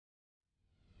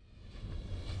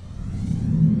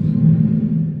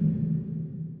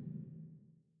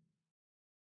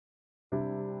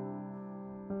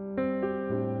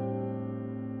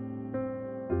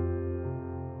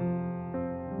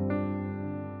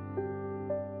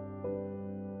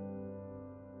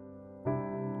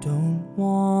Don't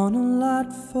want a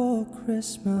lot for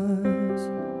Christmas.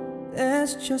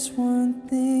 There's just one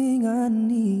thing I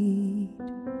need.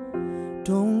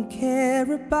 Don't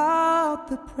care about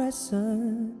the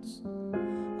presents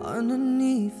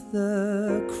underneath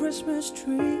the Christmas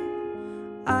tree.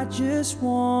 I just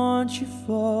want you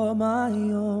for my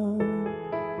own,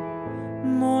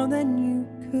 more than you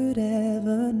could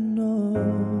ever know.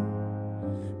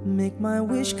 Make my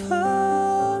wish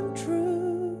come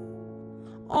true.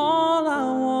 All I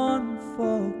want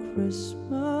for Christmas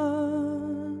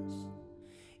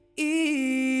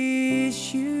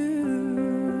is you.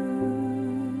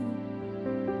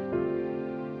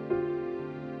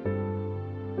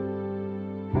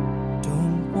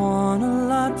 Don't want a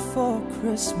lot for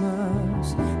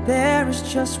Christmas. There is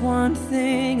just one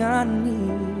thing I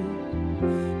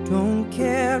need. Don't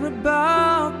care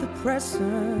about the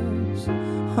presents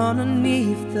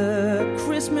underneath the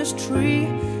Christmas tree.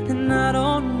 And I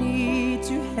don't need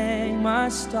to hang my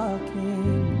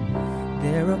stocking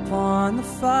there upon the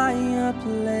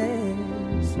fireplace.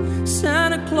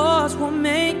 Santa Claus will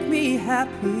make me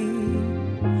happy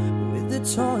with the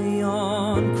toy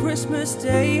on Christmas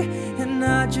Day. And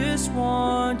I just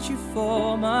want you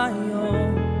for my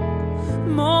own,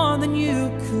 more than you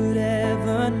could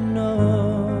ever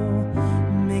know.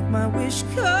 Make my wish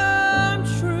come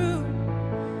true.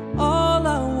 All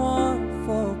I want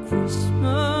for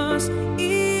Christmas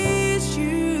is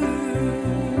you.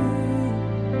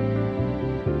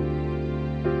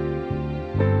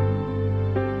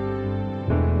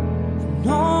 And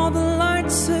all the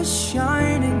lights are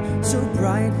shining so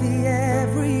brightly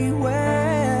everywhere,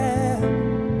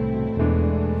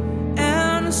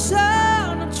 and the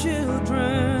sound of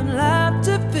children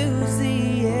laughter fills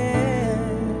the air,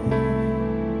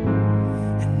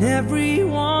 and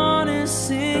everyone is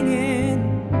singing.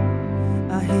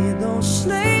 I hear those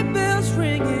sleigh bells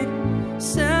ringing.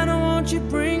 Santa, won't you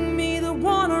bring me the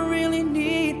one I really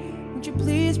need? Would you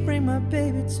please bring my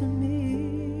baby to me?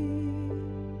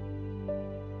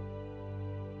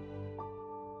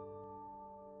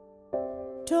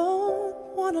 Don't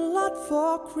want a lot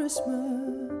for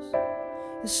Christmas.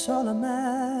 It's all I'm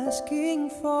asking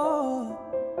for.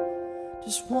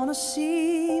 Just wanna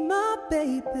see my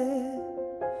baby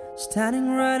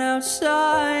standing right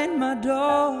outside my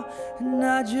door. And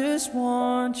I just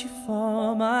want you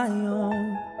for my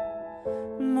own,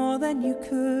 more than you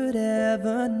could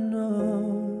ever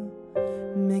know.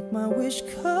 Make my wish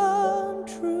come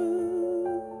true.